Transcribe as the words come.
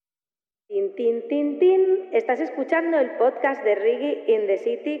Tin, tin, tin, tin. Estás escuchando el podcast de Reggae in the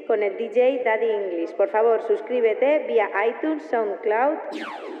City con el DJ Daddy English. Por favor, suscríbete vía iTunes, SoundCloud.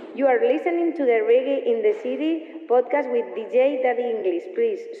 You are listening to the Reggae in the City podcast with DJ Daddy English.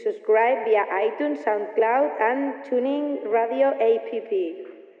 Please subscribe via iTunes, SoundCloud, and TuneIn Radio app.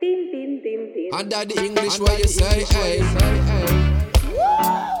 Tin, tin, tin, tin. And Daddy English, what you say, hey.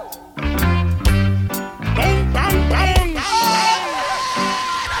 Bang, bang, bang.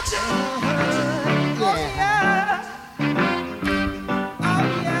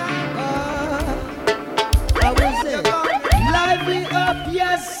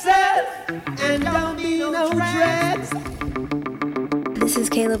 And don't be no dreads. This is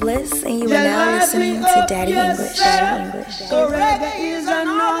Kayla Bliss, and you are now listening to Daddy English. Daddy English. So reggae is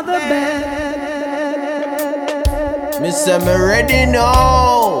another bed. Mr. Me ready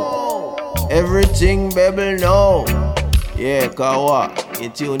now. Everything baby know. Yeah, Kawa, you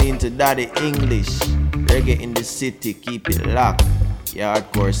tune into Daddy English. Reggae in the City, keep it locked. Yeah,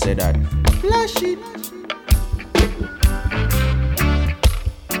 hardcore say that. Flash it.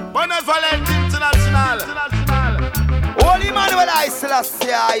 Benevolent International. Holy Manuel I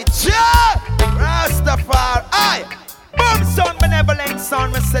Selassie. Rastafari. Boom son, benevolent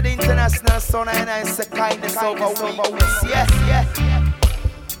son. Me say the international son, and I say kindness over weakness. Yes, yes.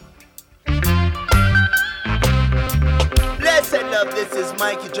 Blessed love, this is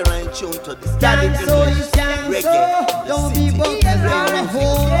Mikey Jermaine tune to this Daddy English reggae. Don't be broke as a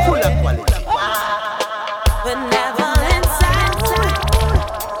whole. Full of quality. Benevolent sound.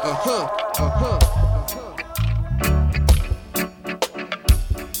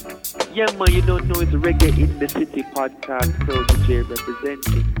 Yeah, man, you don't know it's Reggae in the City podcast, so DJ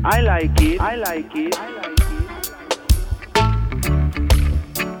representing. I like it.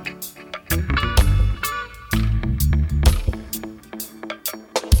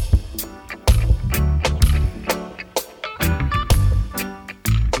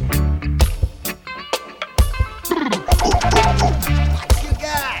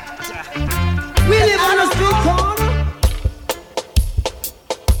 We live on a street corner.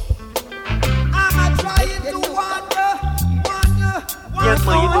 I'm trying to wonder. Yeah,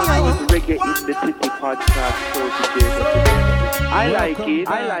 man, you don't know it's Reggae in the City podcast, so DJ representing.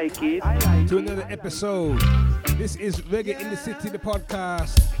 I like it. To another episode. This is Reggae in the City, the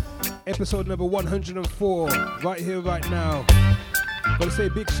podcast. Episode number 104. Right here, right now. Gotta say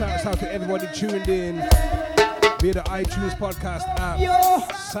big shouts out to everybody tuned in via the iTunes podcast app,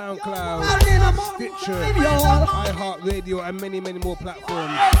 SoundCloud, Stitcher, iHeartRadio, and many, many more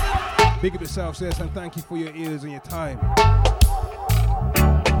platforms. Big up yourself, sis, and thank you for your ears and your time.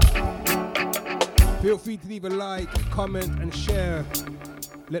 Feel free to leave a like, comment, and share.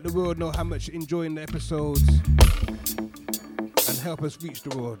 Let the world know how much you're enjoying the episodes and help us reach the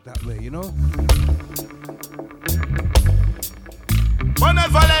world that way, you know?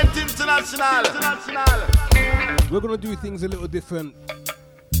 Benevolent International. We're going to do things a little different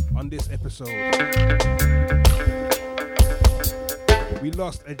on this episode. We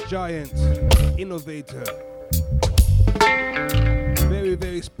lost a giant innovator, very,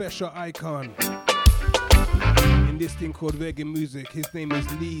 very special icon in this thing called reggae music. His name is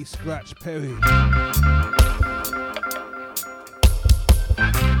Lee Scratch Perry.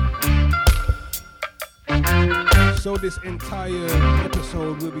 So this entire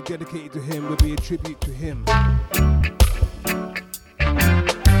episode will be dedicated to him, will be a tribute to him.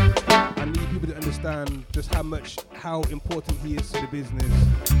 I need people to understand just how important he is to the business,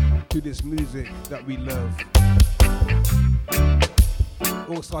 to this music that we love. It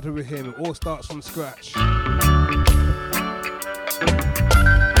all started with him, it all starts from scratch.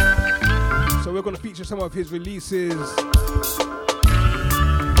 So we're going to feature some of his releases,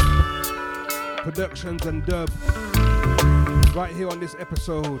 productions and dub right here on this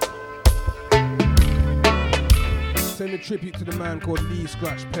episode. Send a tribute to the man called Lee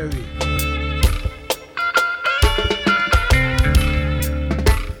Scratch Perry.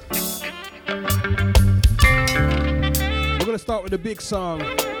 We're gonna start with a big song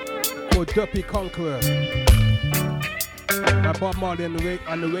called Duppy Conqueror by Bob Marley and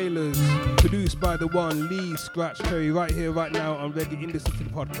the Wailers, produced by the one Lee Scratch Perry, right here, right now on Reggae in the City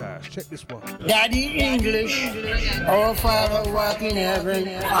podcast. Check this one. Daddy English, our Father who art in heaven,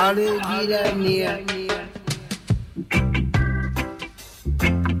 hallowed be thy name.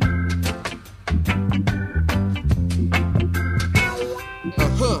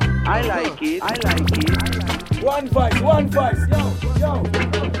 I like it. One voice, yo.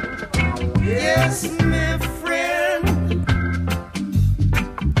 Yes, my friend.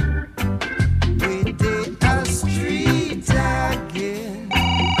 We did a street again.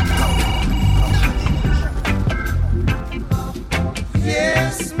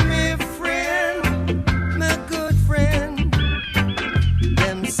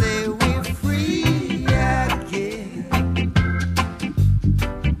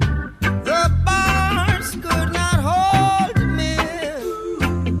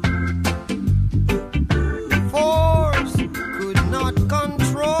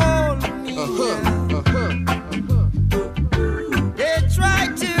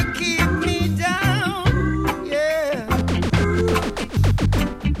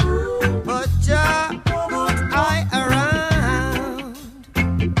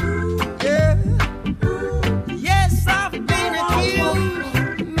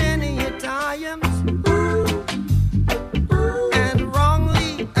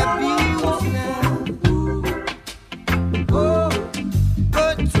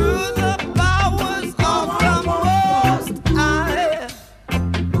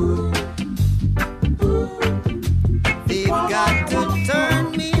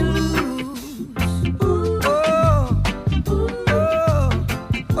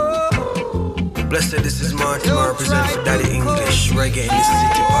 Reggae in the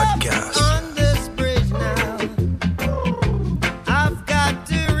City podcast. On this bridge now, I've got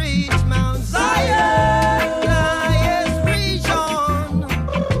to reach Mount Zion, highest region.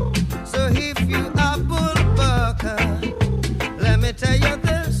 So if you are Bull Bucker, let me tell you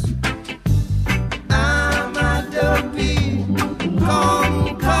this. I'm a dopey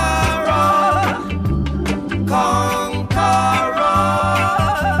conqueror, conqueror.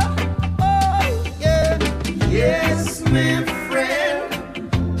 Oh, yeah. Yes, my friend,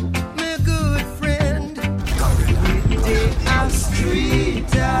 my good friend. We take a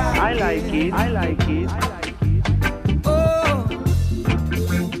street. I like it. I like it. Oh,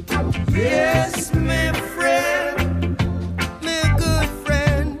 yes, my friend, my good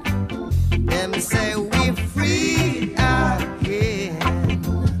friend. Them say we free again.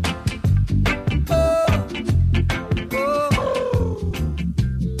 Oh, oh.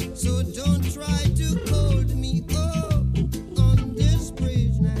 So don't try to hold me up on this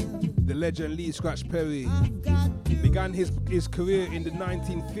bridge now. The legend Lee Scratch Perry began his career in the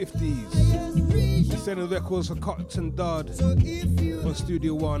 1950s. He selling records for Cotton Dodd on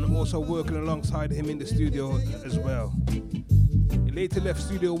Studio One, also working alongside him in the studio as well. He later left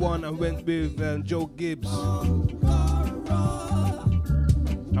Studio One and went with Joe Gibbs and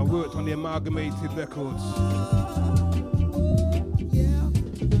worked on the Amalgamated Records.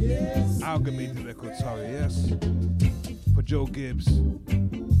 Amalgamated Records, sorry, yes. For Joe Gibbs.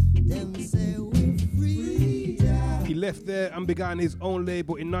 He left there and began his own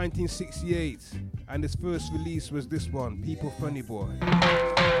label in 1968, and his first release was this one, People Funny Boy.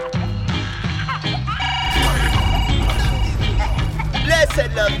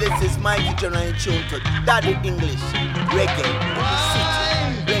 Blessed love, this is Mikey General in tune to Daddy English, reggae,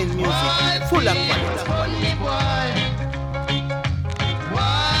 city, playing music, full of quality.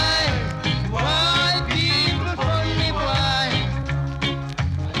 Why, people funny boy?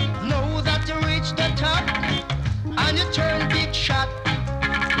 Know that you reach the top and you turn big shot.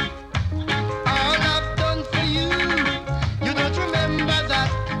 All I've done for you, you don't remember that.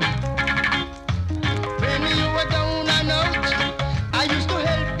 When you were down and out, I used to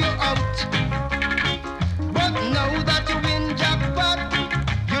help you out. But now that you win jackpot,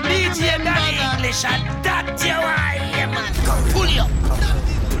 you don't DJ remember Daddy that. English, and that's your eye, man. Come pull you up.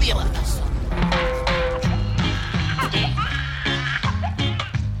 Pull you up.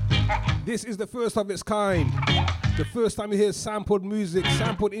 This is the first of its kind. The first time you hear sampled music,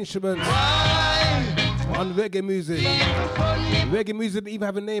 sampled instruments on reggae music. Reggae music didn't even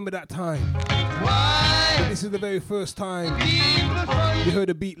have a name at that time. But this is the very first time you heard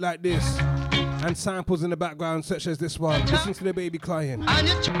a beat like this and samples in the background such as this one. Listen to the baby crying.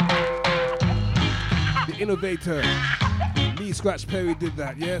 The innovator, Lee Scratch Perry, did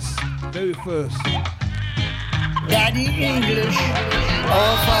that, yes? Very first. Daddy English,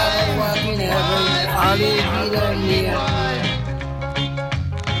 our Father walk in heaven, hallowed be thy name.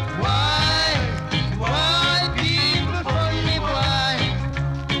 Why, people funny boy?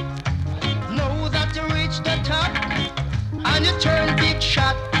 Know that you reach the top and you turn big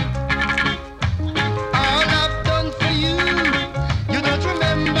shot. All I've done for you, you don't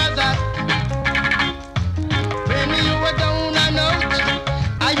remember that. When you were down and out,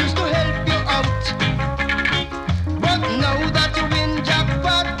 I used to help you out. But now that you win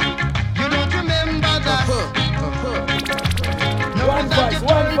jackpot, you don't remember that.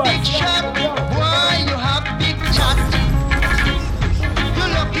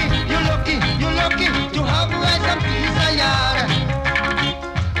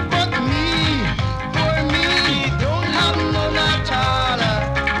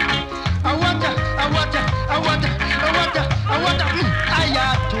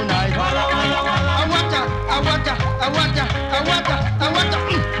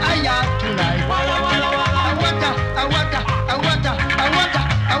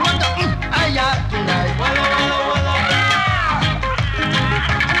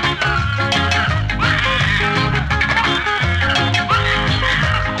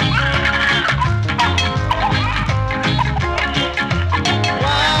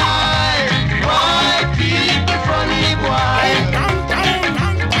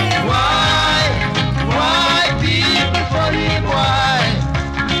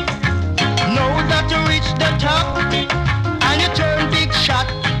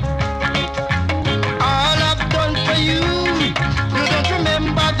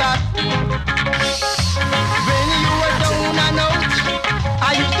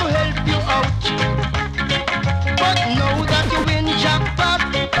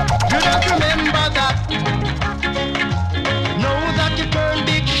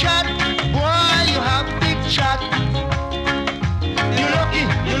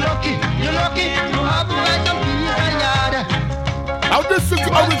 Now this is the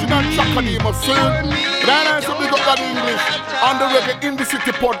original Chakadima film. Then I say big up that English on the Reggae in the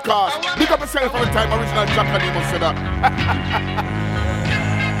City podcast. Big up yourself every time original Chakadima said that.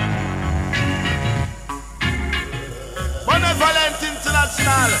 Benevolent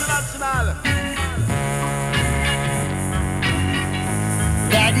International.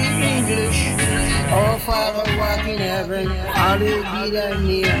 Daddy English, our Father who art in heaven, hallowed be thy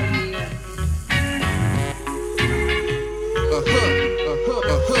name.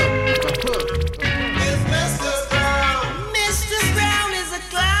 Mr. Brown is a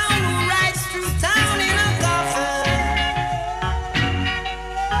clown who rides through town in a coffin.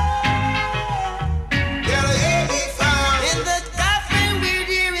 In the coffin we'd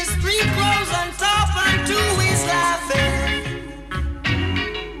hear his 3 crows on top and 2 is laughing.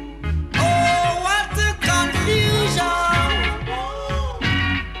 Oh, what a confusion.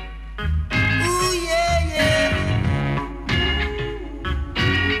 Ooh, yeah, yeah.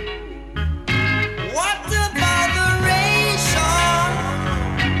 What a botheration.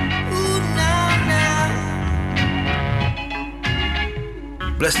 Ooh, now.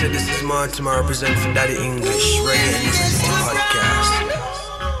 Blessed, this is Martin, I represent for Daddy English, Reggae in the City podcast.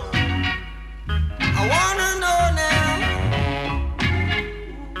 I wanna know now.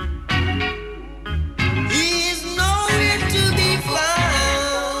 He is nowhere to be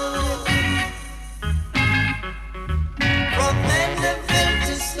found. From Mandeville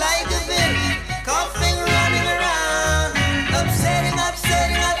to Sligoville, coughing, running around, upsetting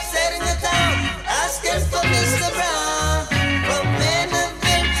the town, asking for Mr. Brown. From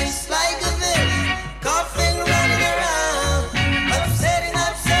Mandeville to Sligoville, coughing, running around, upsetting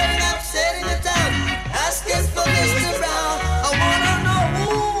the town, asking for Mr. Brown. I wanna know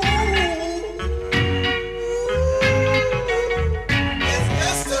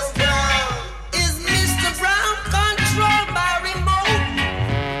is Mr. Brown controlled by remote?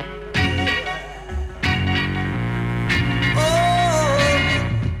 Oh,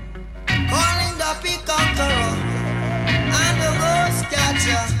 calling the big conqueror and the rose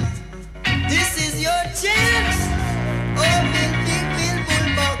catcher. This is your chance. Oh, Bill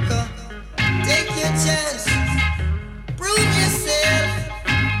Bullbucker, take your chance. Prove yourself.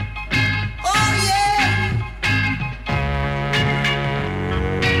 Oh, yeah.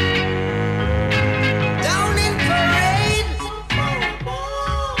 Down in parade,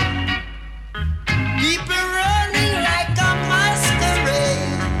 people running like a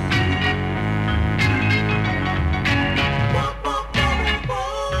masquerade.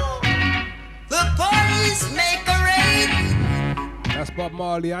 The police make a raid. That's Bob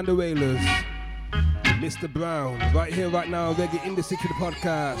Marley and the Wailers. Mr. Brown, right here, right now, Reggae in the City, the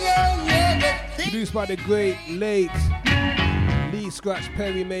podcast. Produced by the great, late Lee Scratch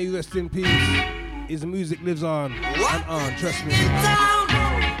Perry, may he rest in peace. His music lives on and on, trust me.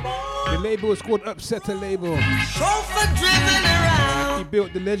 The label is called Upsetter Label. Chauffeur driven around. He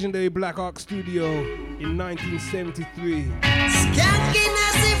built the legendary Black Ark Studio in 1973. Skanking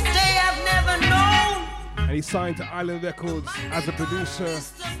as if they have never known. And he signed to Island Records as a producer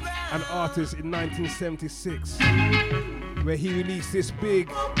and artist in 1976, where he released this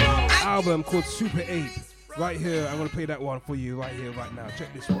big album called Super 8. Right here, I'm gonna play that one for you right here, right now.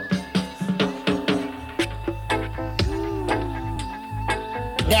 Check this one.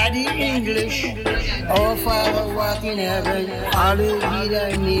 Daddy English, our Father who art in heaven, hallowed be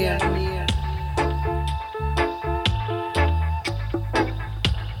thy name.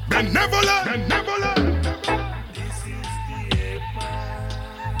 Benevolent. This is the ape man,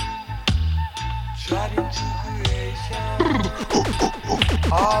 shot into creation.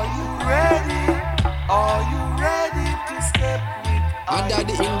 Are you ready? Are you ready to step with I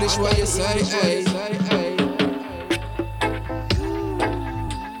Daddy English, what you say, hey?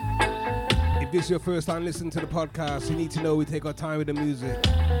 If this is your first time listening to the podcast, you need to know we take our time with the music.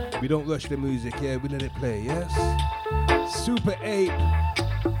 We don't rush the music, yeah, we let it play, yes? Super 8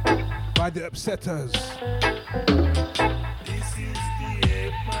 by the Upsetters. This is the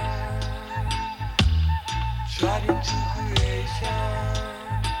ape man, shot into creation.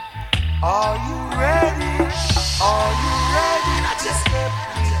 Are you ready? Are you ready to step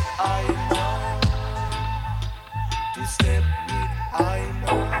with I know? To step with I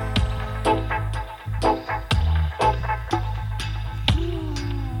know.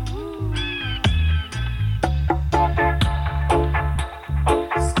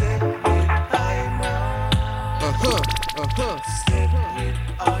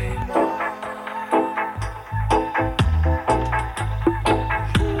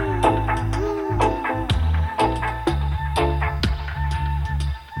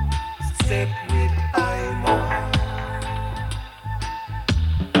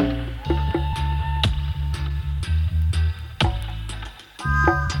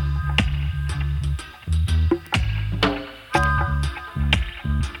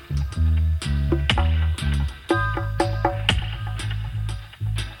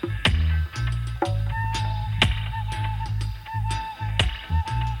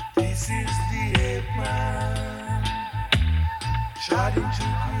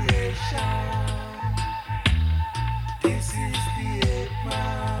 creation. This is the ape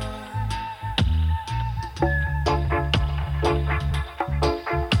man.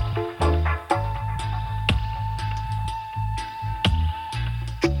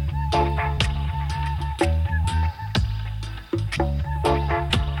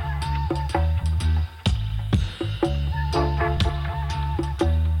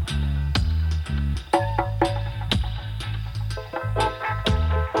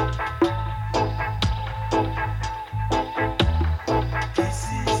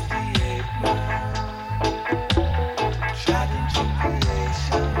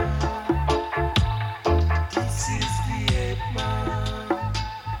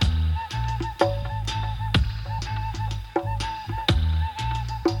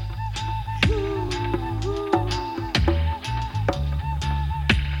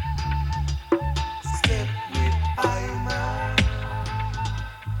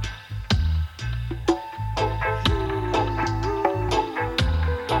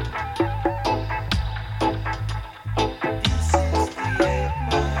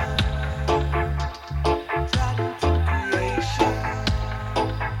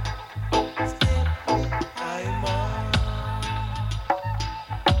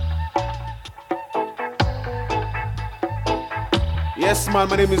 Yes, man,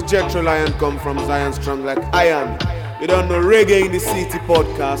 my name is Jethro Lion, come from Zion Strong Like Iron. You don't know Reggae in the City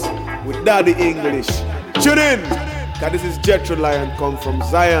podcast with Daddy English. Tune in, cause this is Jethro Lion, come from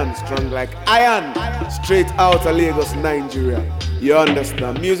Zion Strong Like Iron, straight out of Lagos, Nigeria. You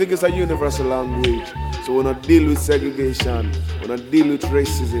understand? Music is a universal language, so we don't deal with segregation, we don't deal with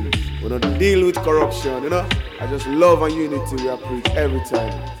racism, we don't deal with corruption, you know? I just love and unity we preach every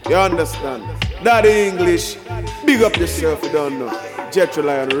time. You understand? Daddy English, big up yourself, you don't know. Jethro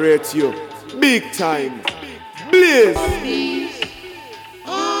Lion rate you big time. Blaze. Peace.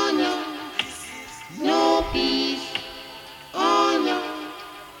 Oh no. No peace. Oh no.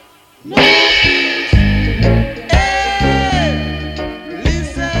 No peace. Hey,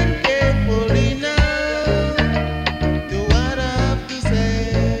 listen carefully now to what I have to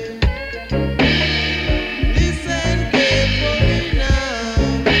say. Listen carefully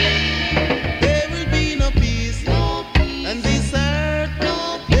now. There will be no peace. No peace. And this earth,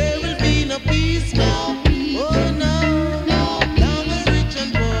 No there will be no peace. No peace. Oh no. No Down the rich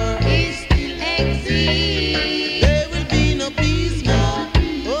and poor. peace still exists. There will be no peace. No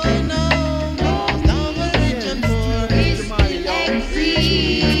peace. Oh no. Down the rich and poor. Peace still exists.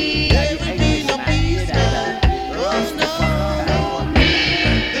 There will be no peace. Oh no.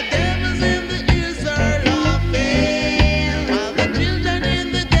 The devils in the hills are laughing, while the children in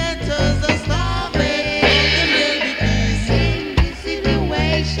the ghettos are starving. How can there be peace? In this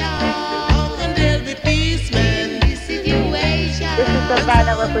situation. How can there be peace, man? This is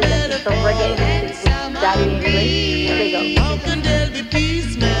Savannah representing from Reggae in the City with Daddy English. Big up. How can there be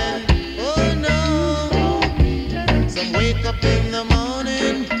peace, man? Oh no. Some wake up in the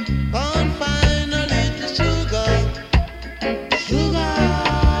morning, can't find a little sugar.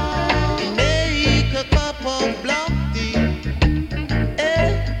 Make a cup of black tea.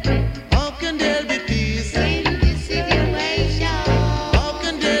 How can there be peace? In this situation. How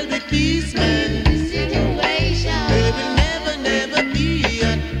can there be peace, man? Situation. There will never be a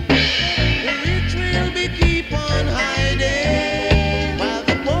the rich will be keep on hiding, while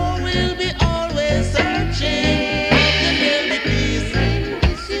the poor will be always searching. How can there be peace? In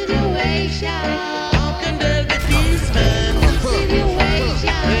this situation. How can there be peace, man?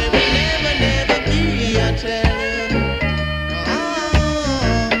 Situation. There will never be a telling.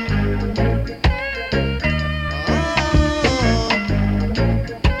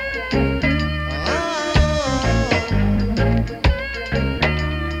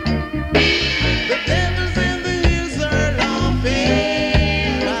 The devils in the hills are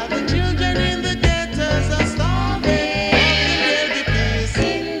laughing, while the children in the ghettos are starving.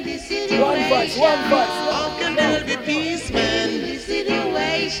 In this situation. How can there be peace, man? In this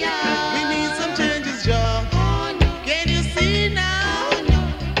situation. We need some changes, Joe. Oh no. Can you see now? Oh no.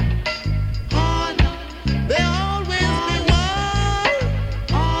 Oh no. There always be war.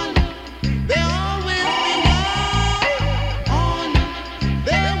 Oh no. There always be war. Oh no.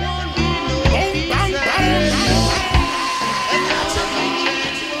 There won't be no peace. And that's a big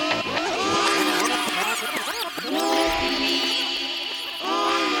change.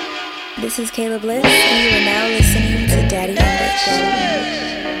 This is Kayla Bliss, and you are now listening to Daddy English.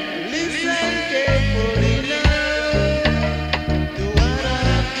 Listen carefully now to what I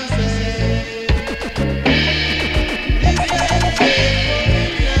have to say. Listen carefully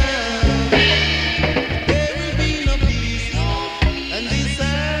now. There will be no peace, and this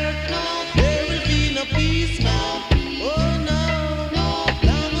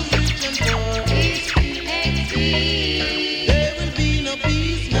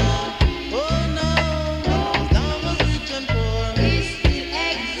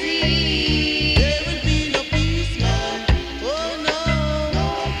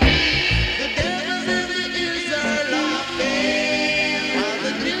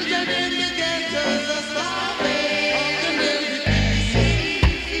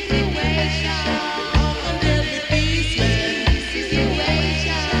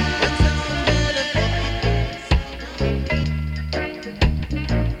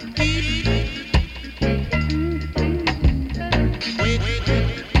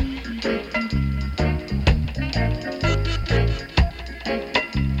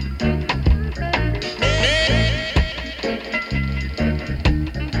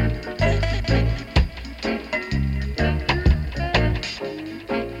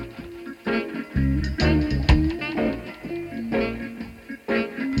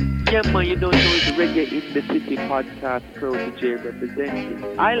Yeah, man, you don't know it's Reggae in the City podcast, Protege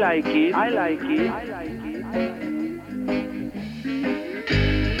representing. I like it. I like it. I like it.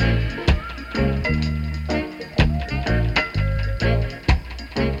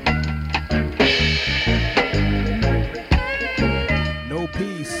 No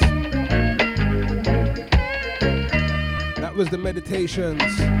Peace. That was the Meditations,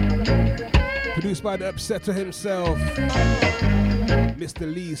 produced by the Upsetter himself,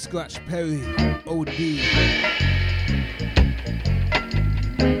 Mr. Lee Scratch Perry, OD.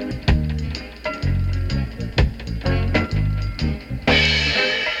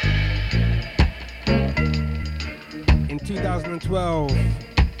 In 2012,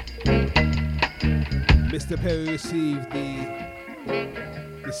 Mr. Perry received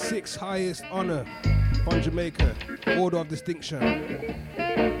the sixth highest honor from Jamaica, Order of Distinction.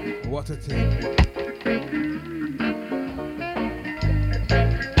 What a thing.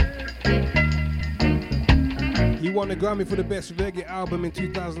 He won a Grammy for the best reggae album in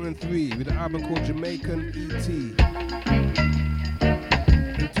 2003 with an album called Jamaican E.T.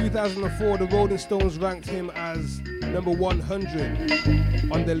 In 2004, the Rolling Stones ranked him as number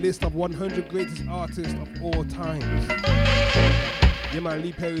 100 on the list of 100 greatest artists of all times. Yeah, man,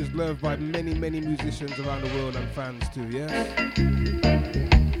 Lee Perry is loved by many, many musicians around the world and fans too, yes?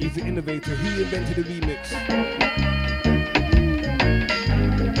 He's the innovator. He invented the remix.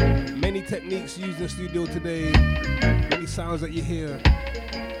 Many techniques used in the studio today, many sounds that you hear,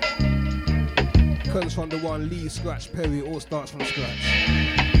 comes from the one Lee Scratch Perry, all starts from scratch.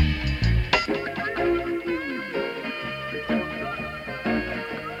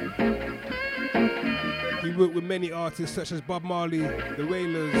 He worked with many artists such as Bob Marley, the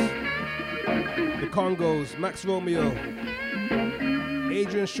Wailers, the Congos, Max Romeo,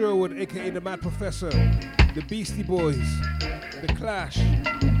 Adrian Sherwood, aka the Mad Professor, the Beastie Boys, the Clash,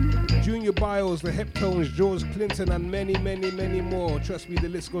 Junior Biles, the Heptones, George Clinton, and many, many, many more. Trust me, the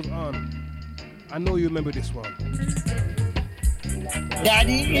list goes on. I know you remember this one.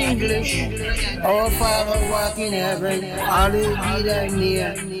 Daddy English, our Father walk in heaven, hallowed be thy name.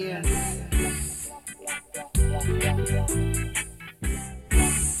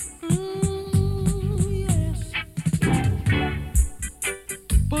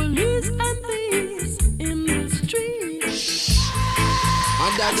 Police and thieves in the street.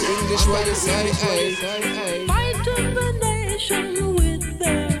 And that's English what you say, hey. Fighting the nation with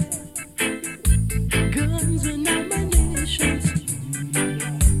their guns and ammunition.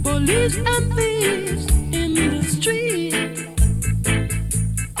 Police and thieves in the street.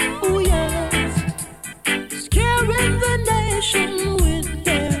 Oh yes, scaring the nation with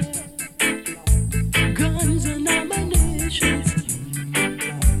their guns and ammunition.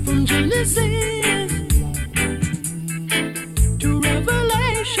 From Genesis to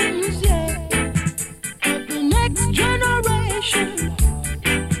Revelations, yeah, of the next generation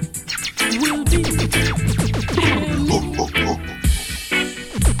will be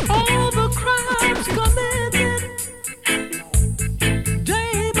all the crimes committed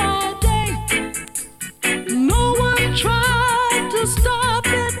day by day. No one tried to stop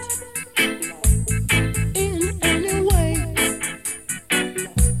it in any way.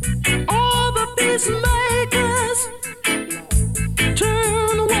 All the peacemakers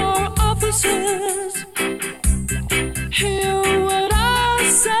turn war officers. Hear what I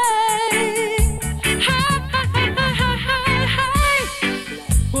say. Hey,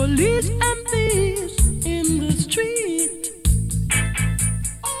 police and thieves in the street.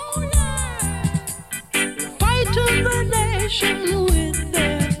 Oh yeah, fighting the nation with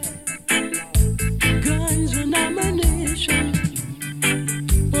their guns and ammunition.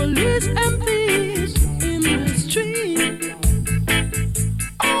 Police and thieves in the street.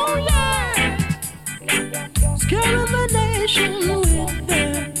 Oh yeah, scaring the nation with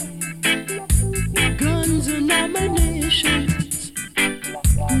their guns and ammunition.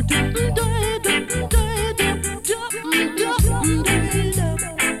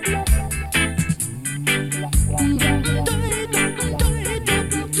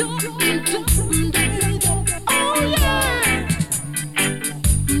 Oh yeah.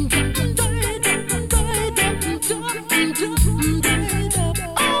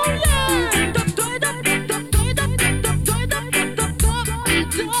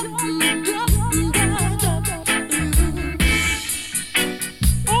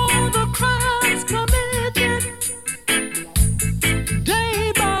 All the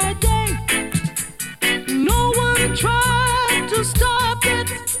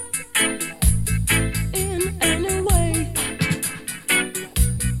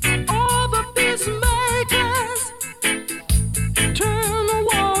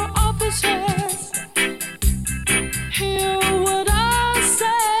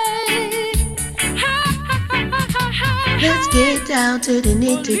down to the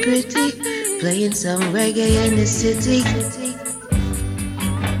nitty-gritty, playing some reggae in the city.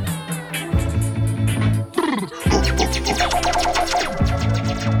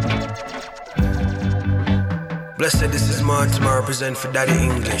 Blessed, this is Martin, I represent for Daddy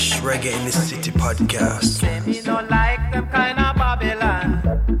English, Reggae in the City podcast. Say me no like them kind of Babylon.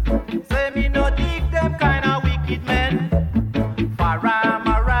 Say me no dig them kind of wicked men. For I'm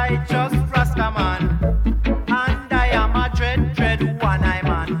a righteous Rasta man, and I am a dread one-eye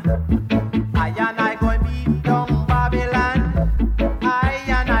man. I and I going beat down Babylon. I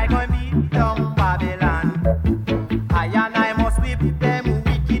and I going beat down Babylon. I and I must whip them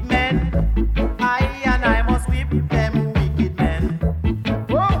wicked men. I and I must whip them wicked men.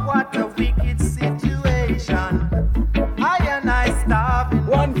 Oh, what a wicked situation. I and I starving.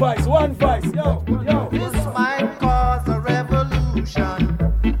 One voice, yo. This might cause a revolution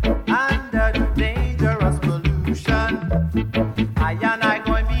under the dangerous pollution. I and I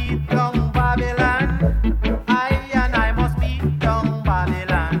going beat down Babylon. I and I must beat down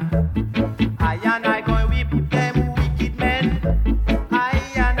Babylon. I and I going whip them wicked men. I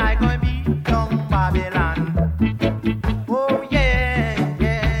and I going beat down Babylon. Oh yeah.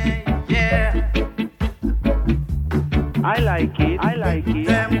 I like it.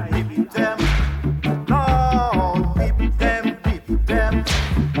 Them, whip them. Lord, whip them.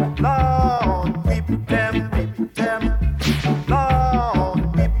 Lord, whip them. Lord,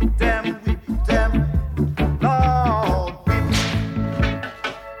 whip them. Lord, whip.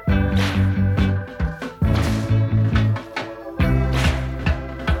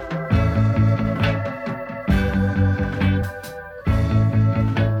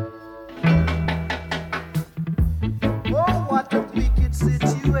 Oh, what a wicked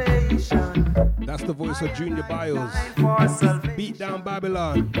situation. That's the voice of Junior Biles. For salvation. Beat down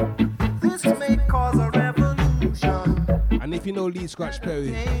Babylon. This may cause a revolution. And if you know Lee Scratch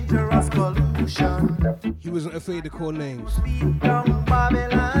Perry, Dangerous pollution. he wasn't afraid to call names. Beat down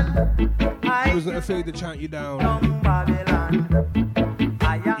Babylon. He wasn't afraid to chant you down Babylon.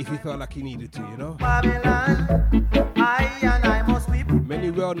 if he felt like he needed to, you know? Babylon. I and I must whip. Many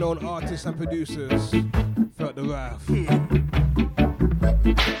well-known artists and producers felt the wrath of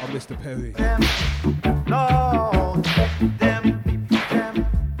Mr. Perry. Lord, them.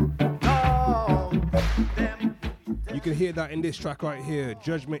 You can hear that in this track right here,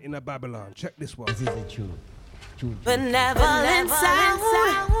 Judgment in a Babylon. Check this one. This is the tune. Benevolent sound.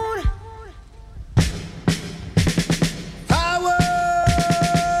 Power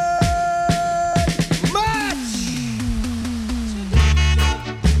march.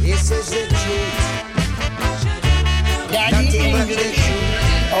 This is the truth. Daddy English.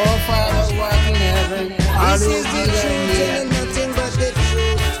 Our Father who art in heaven. This is the truth and nothing but the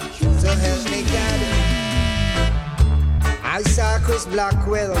truth. So help me God. I saw Chris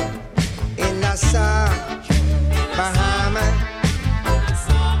Blackwell in Nassau, Bahamas,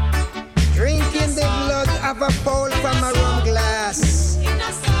 drinking the blood of a pole from a rum glass.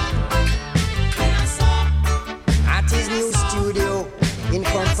 At his new studio in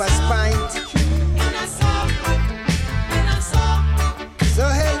Compass Point. So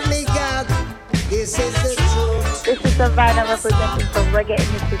help me God, this is the truth. This is Savannah representing for Reggae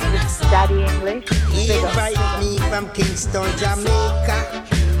in the City with Daddy English. He invited me from Kingston, Jamaica,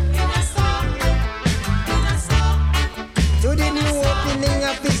 to the new opening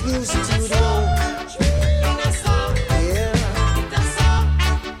of his new studio. Yeah.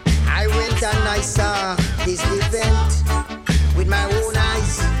 I went and I saw this event with my own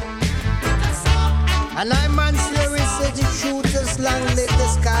eyes. And I man swear it said the truth as long live the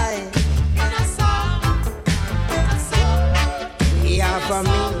sky. He offered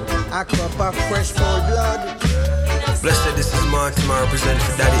me a cup of fresh cold blood. Blessed, this is Martin, I represent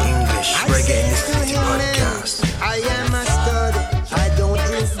for Daddy English, Reggae in the City podcast. I am a stud, I don't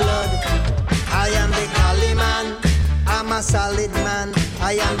drink blood. I am the Cali man, I'm a solid man.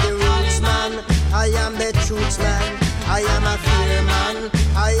 I am the roots man, I am the truth man. I am a fear man,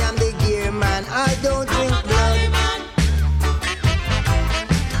 I am the gear man. I don't drink blood.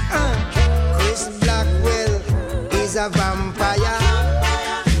 Chris Blackwell is a vampire.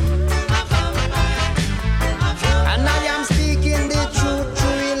 And I am speaking the truth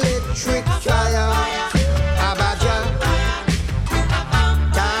through electric fire.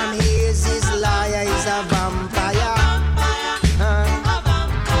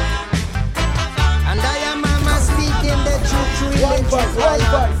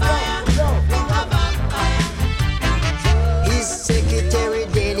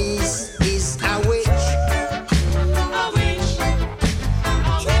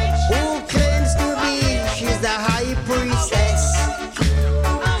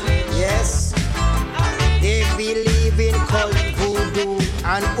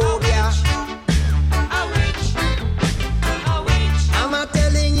 and Obia. I'm a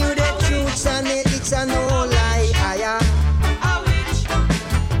telling you the truth and it's a no lie.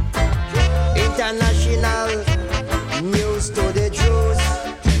 International news to the Jews.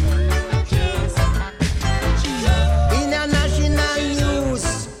 International news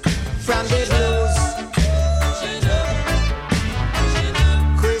from the blues.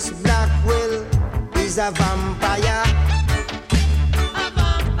 Chris Blackwell is a vampire.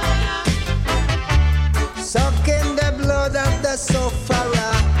 Sucking the blood of the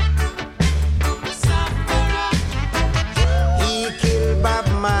sufferer. He killed Bob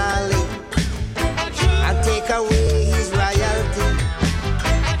Marley and take away his royalty.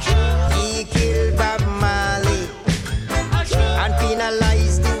 He killed Bob Marley and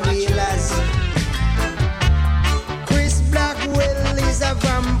penalize the whalers. Chris Blackwell is a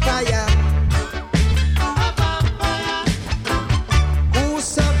vampire who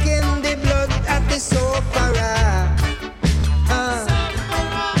sucking the blood of the sufferer.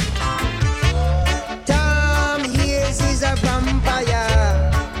 Tom Hayes is a vampire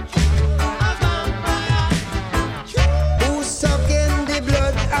who sucking the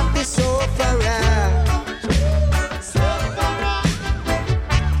blood of the sufferer.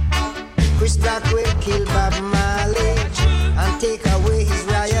 Chris Blackwell killed Bob Marley and take away his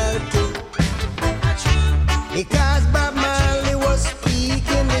royalty because Bob Marley was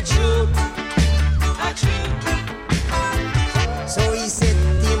speaking the truth. So he set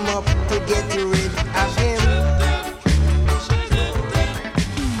him up to get rid of him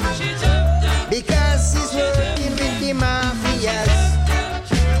because he's working with the mafias.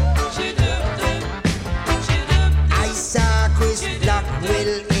 I saw Chris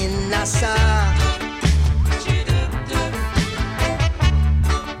Blackwell in Nassau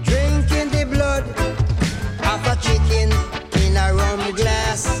drinking the blood of a chicken in a rum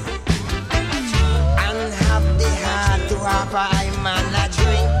glass and have the heart to have a man a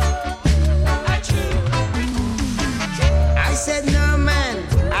drink. I said no man,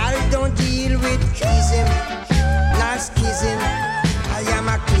 I don't deal with schism, not schism. I am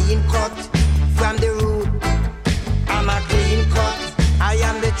a clean cut from the root. I'm a clean cut, I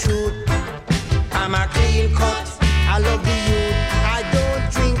am the truth. I'm a clean cut, I love the youth. I don't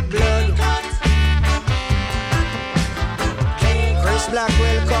drink blood. Chris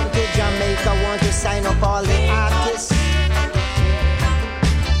Blackwell come to Jamaica, want to sign up all the artists.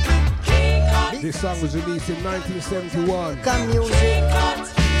 This song was released in 1971.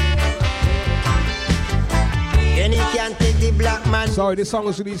 Then he can take the black man. Sorry, this song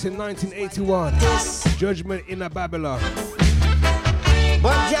was released in 1981. Judgment in a Babylon.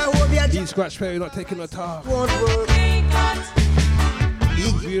 D Scratch Perry not taking a talk.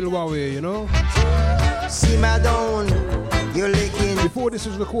 Real warrior, you know? Simmer down, you're licking. Before this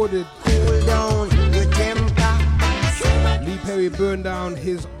was recorded, cool down your temper. Lee Perry burned down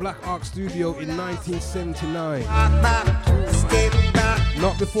his Black Ark studio in 1979. Step back.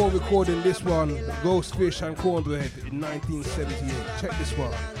 Not before recording this one, Roast Fish and Cornbread, in 1978. Check this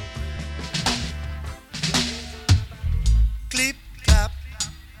one. Clip, clap,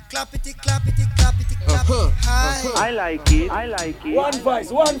 clappity, clappity, clappity, clappity. Hi. I like it. I like it. One voice,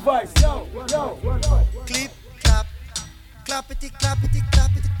 one voice. Yo, one voice. Clip, clap, clappity, clappity,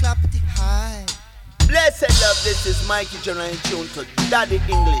 clappity, clappity. Hi. Blessed love, this is Mikey General in tune to Daddy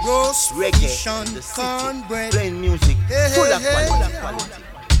English. Roast reggae fish and in the city. cornbread. Playing music full of quality.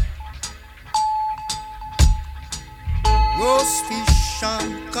 Roast fish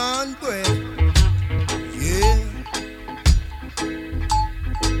and cornbread. Yeah.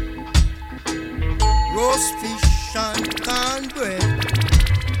 Roast fish and cornbread.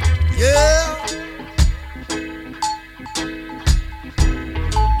 Yeah.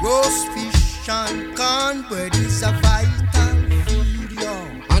 Roast fish and cornbread is a vital food, yo.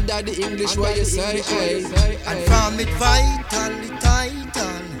 Under the English, what you say, and from it vital,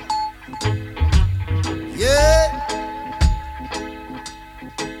 yeah.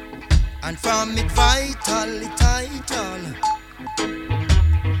 And from it vital,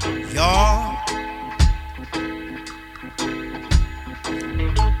 yeah.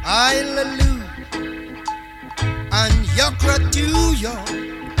 Hallelujah, and yakra too, yo.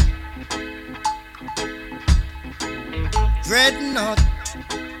 Dreadnought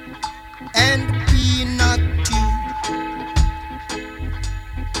and peanut too.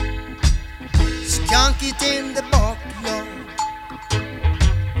 Skunk it in the backyard,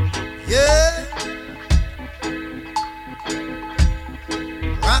 yeah.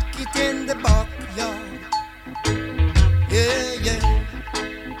 Rock it in the backyard, yeah.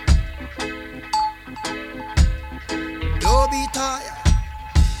 Don't be tired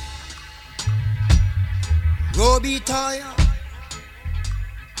Scrubby tire,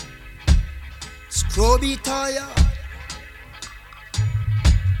 scrubby tire,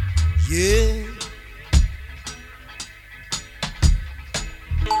 yeah.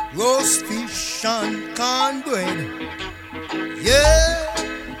 Roast fish and cornbread, yeah.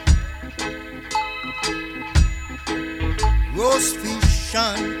 Roast fish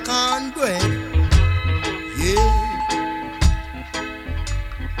and cornbread, yeah.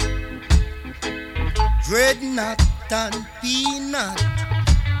 Dreadnought and peanut,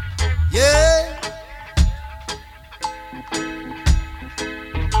 yeah.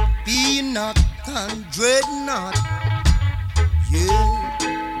 Peanut and dreadnought, yeah.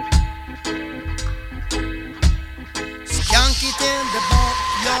 Skank it in the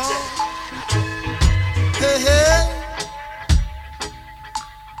backyard, hey hey.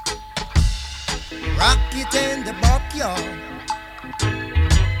 Rock it in the backyard,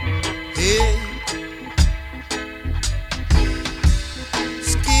 hey.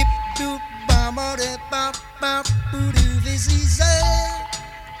 Skip to bama de bop bop boo doo this is it.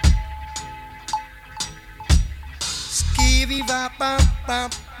 Skivvy bop bop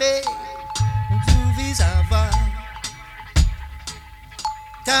bop be do this ava.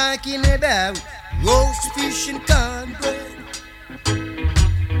 Talking about roast fish and cornbread,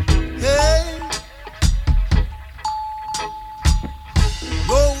 hey.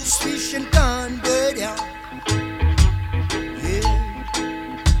 Roast fish and cornbread, yeah.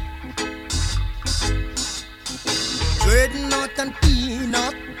 Dreadnought and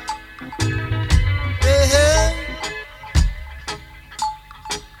peanut, hey, hey.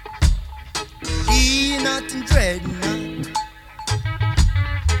 Peanut and dreadnought,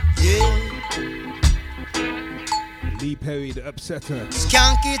 yeah. Lee Perry, the upsetter.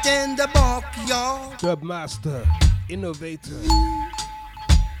 Skank it in the backyard. Dub master, innovator,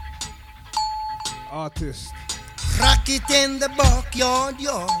 artist. Rock it in the backyard,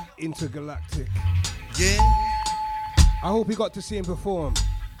 yo. Intergalactic. Yeah. I hope you got to see him perform.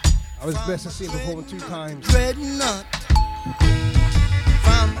 I was blessed to see him perform 2 times. Dreadnought.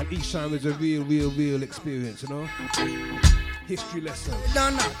 And each time was a real experience, you know? History lesson.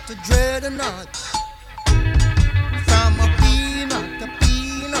 Dreadnought to dreadnought. From a peanut to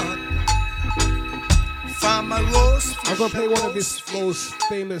peanut. From a roast. I'm gonna play one of his most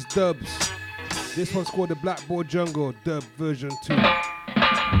famous dubs. This one's called the Blackboard Jungle dub version 2.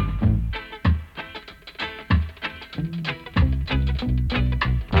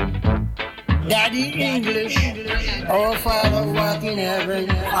 Daddy English, our Father who art in heaven,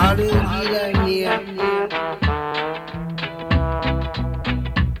 hallowed be thy name.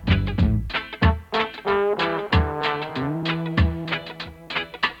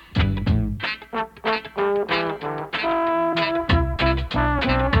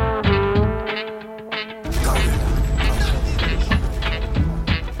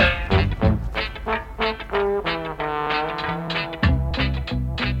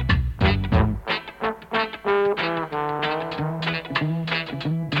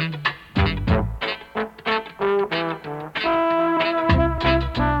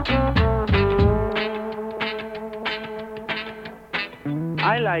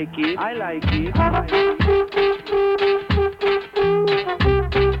 I like it.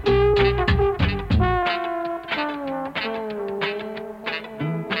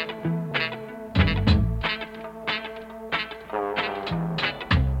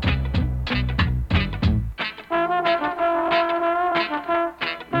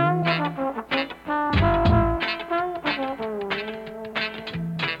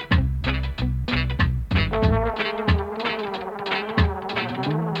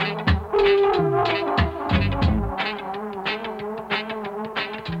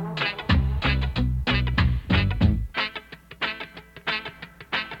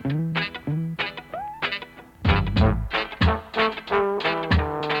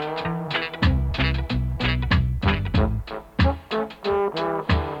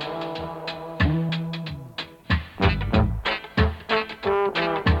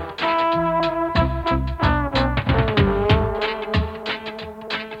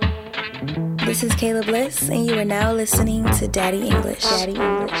 This is Kayla Bliss, and you are now listening to Daddy English. Daddy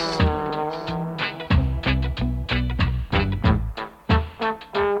English.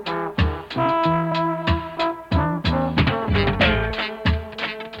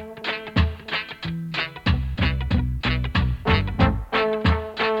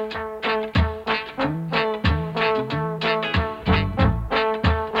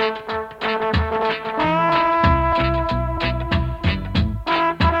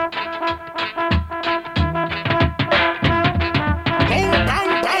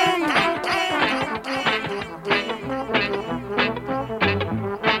 Bang, bang, bang.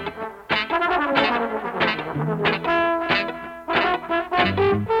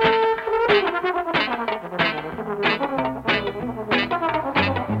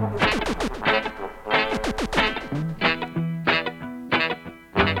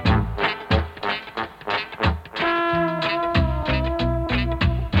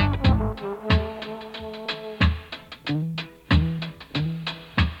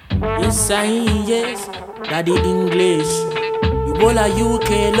 Yes, yes, Daddy English. The whole of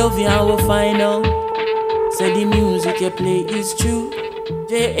UK love you and we find out. Say the music you play is true.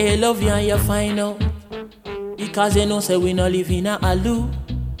 J.A. love you and you find out. Because you know say we no live in a alu.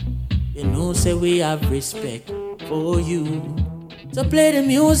 You know say we have respect for you. So play the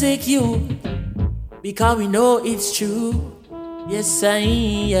music you, because we know it's true. Yes,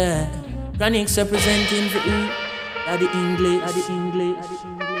 yeah. Chronics representing for you. Daddy English, Daddy English, Daddy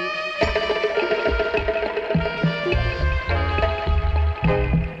English.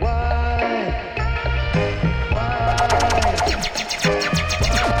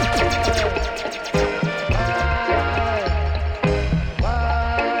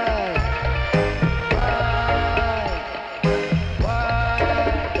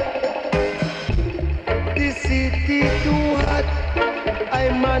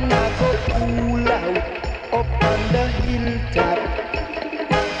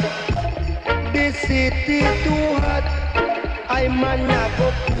 City too hot, I man a go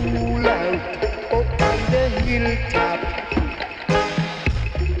cool out up on the hilltop.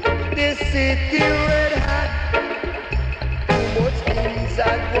 The city red hot, too much things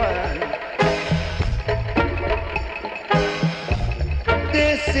at once. The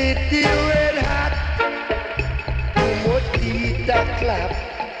city red hot, too much teeth that clap.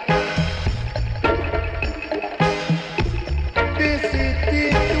 The city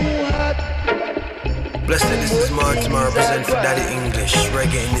too hot. Blessed, this is Martin, I represent for Daddy English,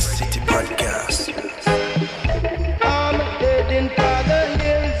 Reggae in the City podcast. I'm heading for the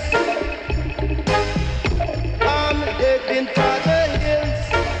hills. I'm heading for the hills.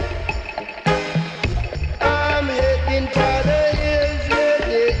 I'm heading for the hills where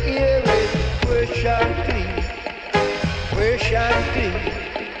the air is fresh and clean. Fresh and clean.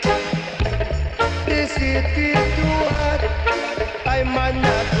 The city too hot, I might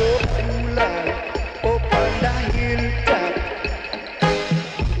not go cool out. Up on the hilltop,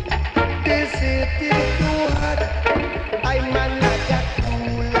 the city too hot. I man like a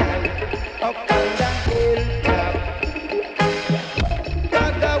cool out. Up on the hilltop,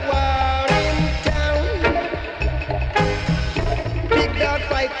 got a war in town. Big dog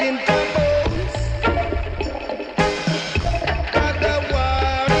fighting for bones. Got a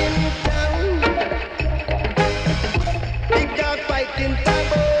war in town. Big dog fighting for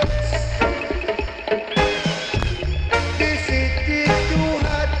bones.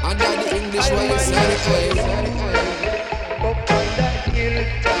 Up on the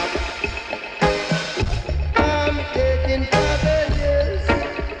hilltop, I'm heading for the hills.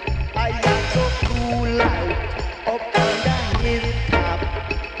 I got to cool out. Up on the hilltop,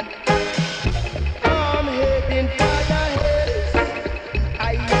 I'm heading for the hills. I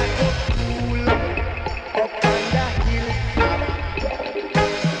got to cool out. Up on the hilltop,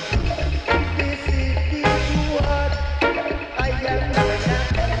 the city too hot. I am gonna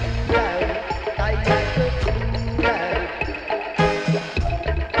cool out. I got to cool out.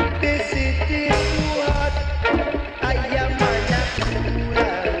 The city too hot. I am gonna cool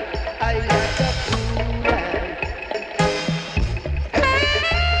out. I got to cool out.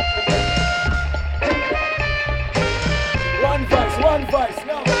 One voice,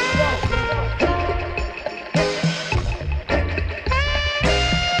 no.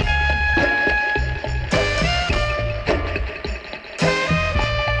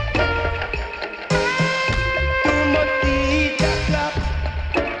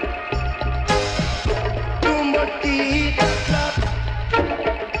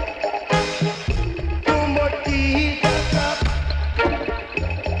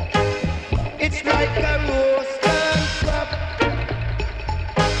 It's like a roast and crop.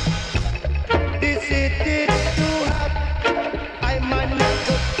 The city too hot. I man not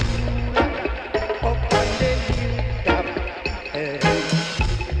go cool up on the hilltop.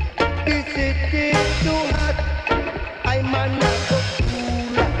 The city too hot. I man not go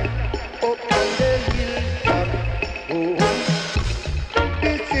cool up on the hilltop. Oh,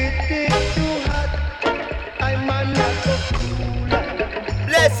 the city too hot. I man not go cool.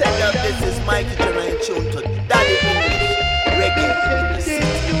 Blessed love, this is Mikey General tune to Daddy English, Reggae in the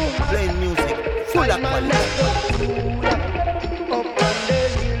City, playing music full of quality. Up on the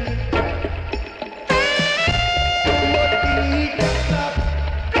hilltop, too much heat that clap.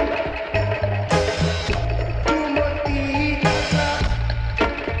 Too much heat that clap.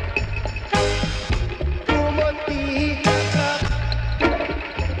 Too much heat that clap.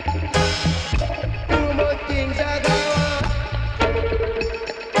 Too much things that I want.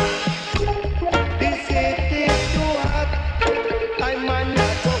 The city too hot. I man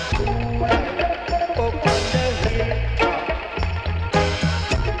not go cool up on the hill.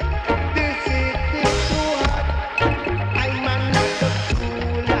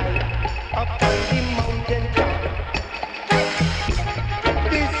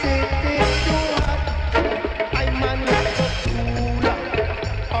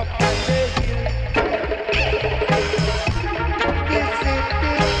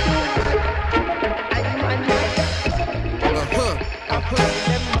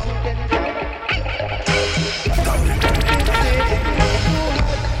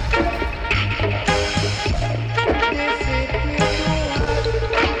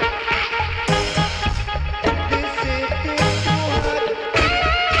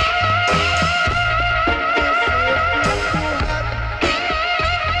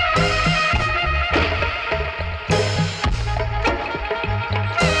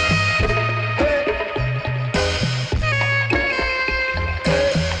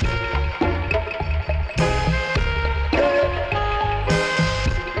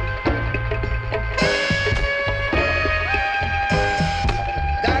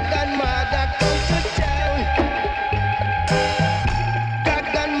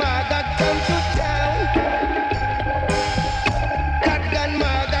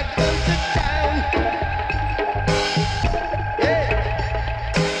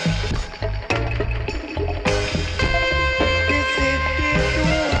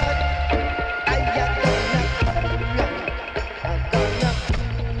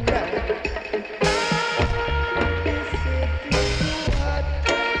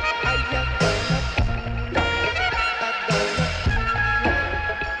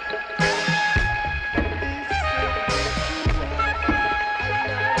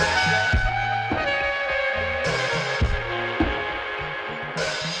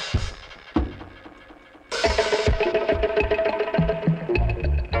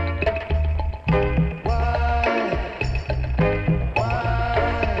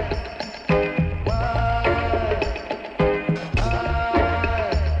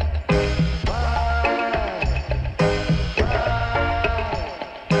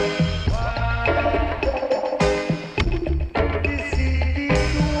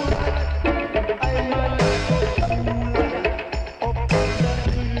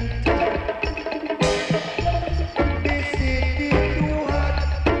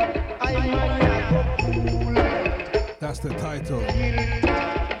 the title.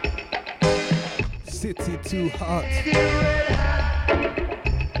 City Too Hot.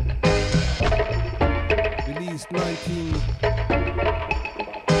 Released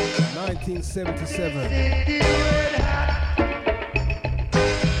 1977.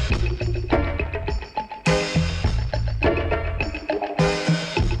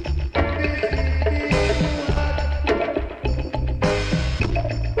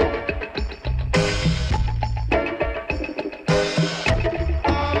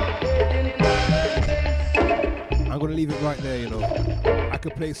 Leave it right there, you know. I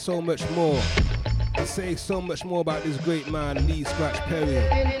could play so much more to say so much more about this great man, Lee Scratch Perry.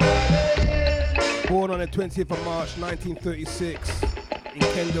 Born on the 20th of March 1936 in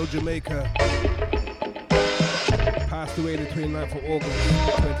Kendall, Jamaica. Passed away the 29th of August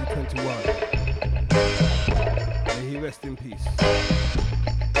 2021. May he rest in peace.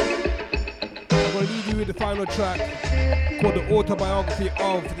 I'm going to leave you with the final track called The Autobiography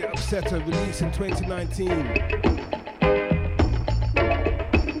of the Upsetter, released in 2019.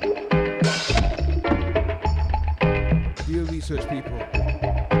 Research, people.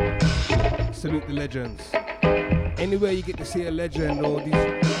 Salute the legends. Anywhere you get to see a legend or these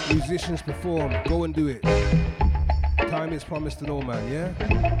musicians perform, go and do it. Time is promised to no man, yeah?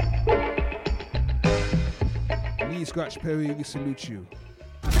 Lee Scratch Perry, we salute you.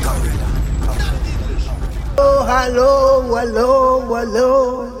 Oh, hello, hello, hello.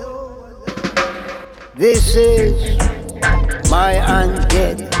 This is my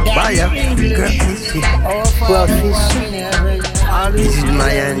undead biography, prophecy. This is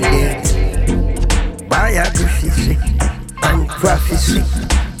my undead biography and prophecy.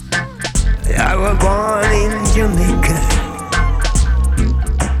 I was born in Jamaica,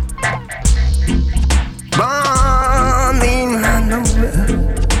 born in Hanover,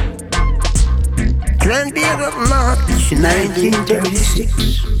 20th of March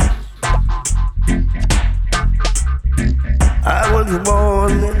 1936. I was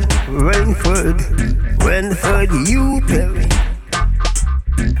born in Rainford, U. Perry,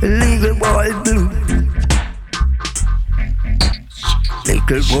 Little Boy Blue,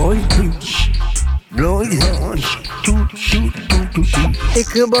 Little Boy Blue, blow his horn, toot, toot, toot, toot, toot.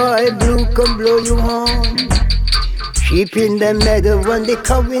 Little Boy Blue, come blow your horn. Sheep in the meadow when they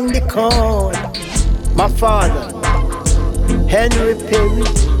come in the corn. My father, Henry Perry,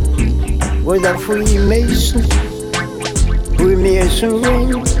 was a Freemason. Freemason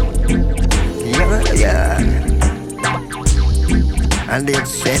ring, yeah, and they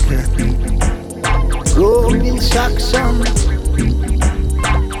settled. Grow up in Saxon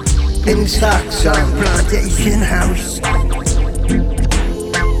plantation house.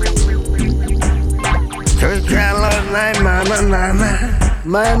 Church I love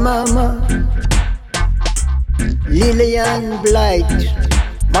my mama, Lillian Blight.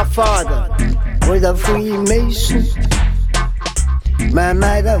 My father was a Freemason. My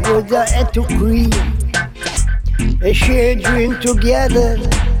mother was a Eto Queen. They share drink together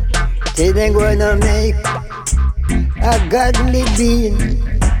till they gonna make a godly being.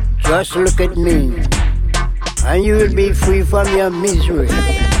 Just look at me, and you will be free from your misery.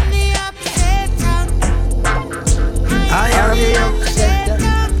 I am the upsetter.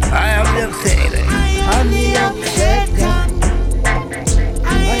 I am the upsetter. I'm the upsetter. I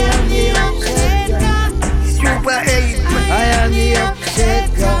am the upsetter. Super 8. I am the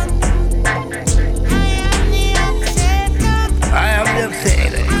upsetter. I am the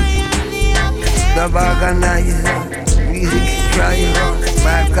upsetter. The organizer, music driver,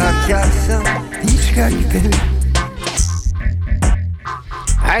 Michael Jackson, he's got it.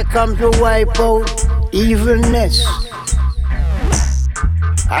 I come to wipe out evilness.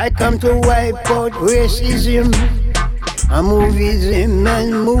 I come to wipe out racism. I move ism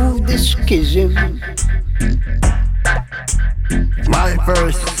and move the schism. My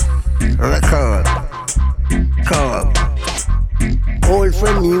first record called All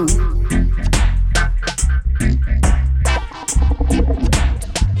From You.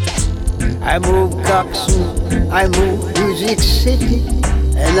 I move Coxon, I move Music City,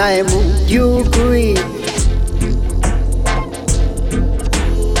 and I move Duke Reed.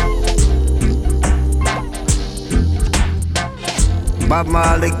 Bob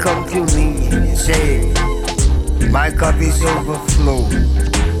Marley come to me and say, my cup is overflow.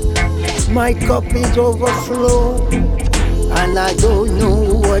 My cup is overflow, and I don't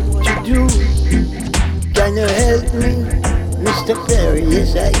know what to do. Can you help me, Mr. Perry?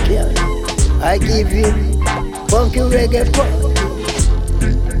 Yes, I can. I give you funky reggae pop,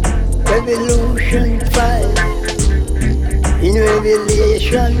 Revolution 5, in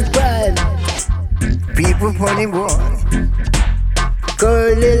Revelation 5. People funny boy.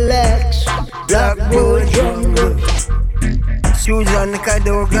 Curly legs, black boy jungle. Susan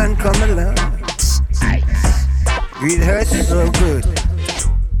Cadogan come along. With her so good.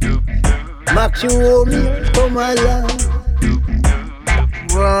 Maxi Romeo come along.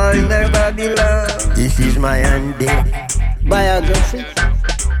 Wonder Babylon. This is my undead biography.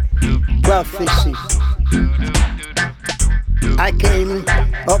 Prophecy. I came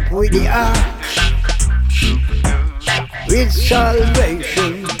up with the arch, with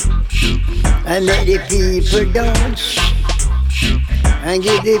salvation, and let the people dance, and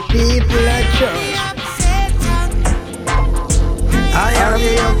give the people a chance. I am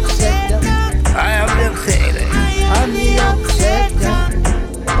the acceptor. I am the acceptor. I'm the acceptor.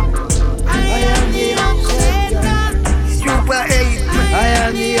 I am the acceptor. Super 8. I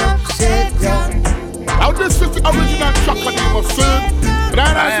am the acceptor. Now this is the original Chaka name of Sin. But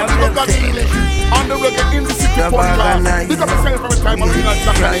I am the God English on the Reggae in the City podcast. Pick up yourself every time original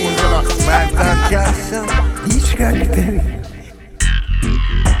Chaka name of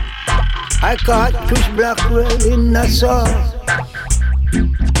I caught Chris Blackwell in Nassau,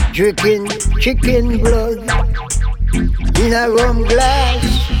 drinking chicken blood in a rum glass.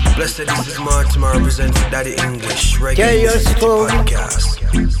 Blessed, this is Martin, I represent for Daddy English. Reggae Tell your in the City story podcast.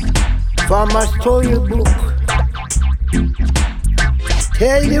 from a storybook.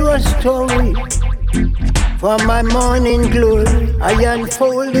 Tell you a story from my morning glory. I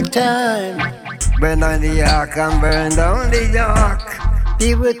unfold the time. Burn on the ark and burn down the dark.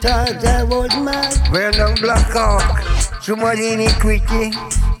 People thought I was mad. Burn down Black Hawk. Too much iniquity,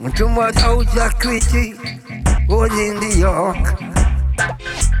 too much outsecurity was in the York.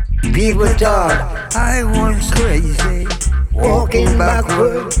 People thought I was crazy. Walking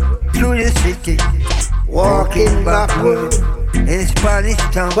backward through the city. Walking backward in Spanish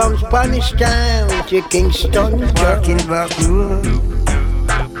Town. From Spanish Town to Kingston. Walking backward.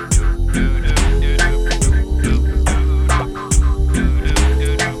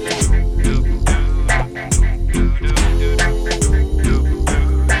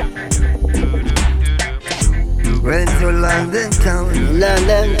 Went to London Town.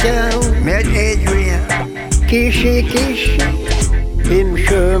 London Town. Met Adrian. Kishy, him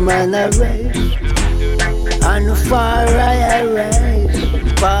Sherman a rise, and far I rise,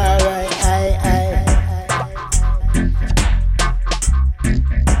 far I.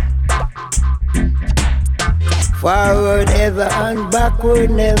 Forward ever and backward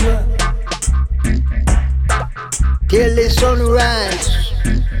never, till the sun rise,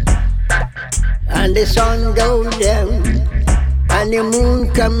 and the sun goes down, and the moon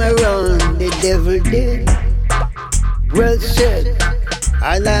come around, the devil did. Well said,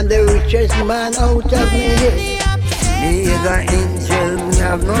 and I'm the richest man out of me head. Me is an angel, me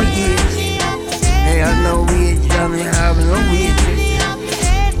have no age. Me have no wage, and me have no wages.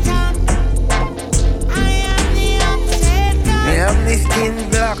 Me have my skin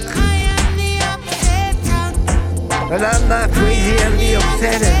black, but I'm not crazy, I'm the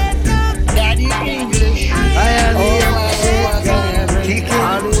upsetter. Daddy English, I am the upsetter.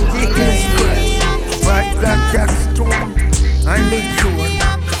 Chicken square, white black jack stone. And the truth.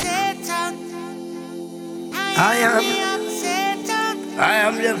 I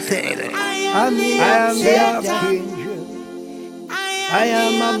am the sailor. I am the archangel. I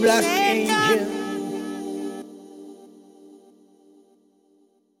am a black angel.